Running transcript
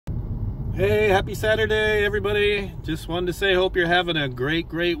Hey, happy Saturday, everybody. Just wanted to say, hope you're having a great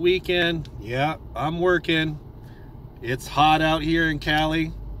weekend. Yeah, I'm working. It's hot out here in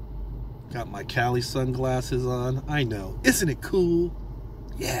Cali. Got my Cali sunglasses on. I know. Isn't it cool?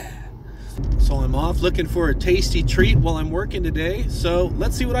 Yeah. So I'm off looking for a tasty treat while I'm working today. So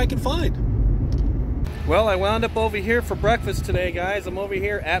let's see what I can find. Well, I wound up over here for breakfast today, guys. I'm over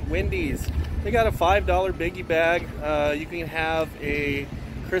here at Wendy's. They got a $5 biggie bag. You can have a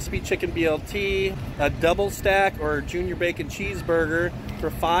crispy chicken BLT, a double stack or junior bacon cheeseburger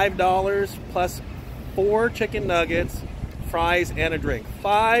for $5 plus 4 chicken nuggets, fries, and a drink.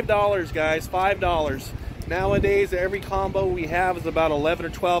 $5, guys, $5. Nowadays, every combo we have is about $11 or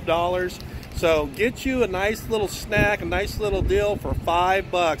 $12. So get you a nice little snack, a nice little deal for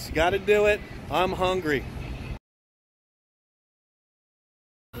 $5. You gotta do it. I'm hungry.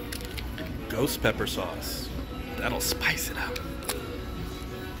 Ghost pepper sauce. That'll spice it up.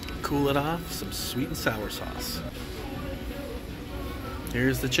 Cool it off, some sweet and sour sauce.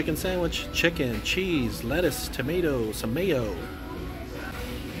 Here's the chicken sandwich. Chicken, cheese, lettuce, tomato, some mayo.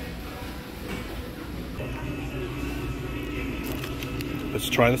 Let's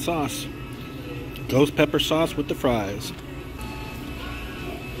try the sauce. Ghost pepper sauce with the fries.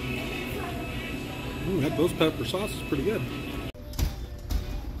 Ooh, that ghost pepper sauce is pretty good.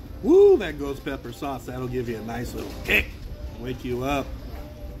 Woo, that ghost pepper sauce, that'll give you a nice little kick. Wake you up.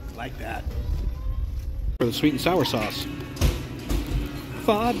 Like that. For the sweet and sour sauce.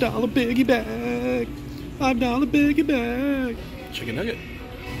 $5 biggie bag. $5 biggie bag. Chicken nugget.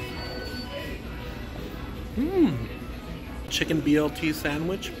 Chicken BLT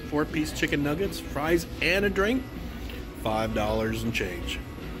sandwich, 4-piece chicken nuggets, fries, and a drink. $5 and change.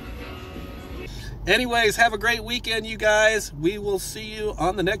 Anyways, have a great weekend, you guys. We will see you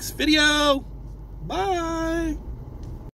on the next video. Bye.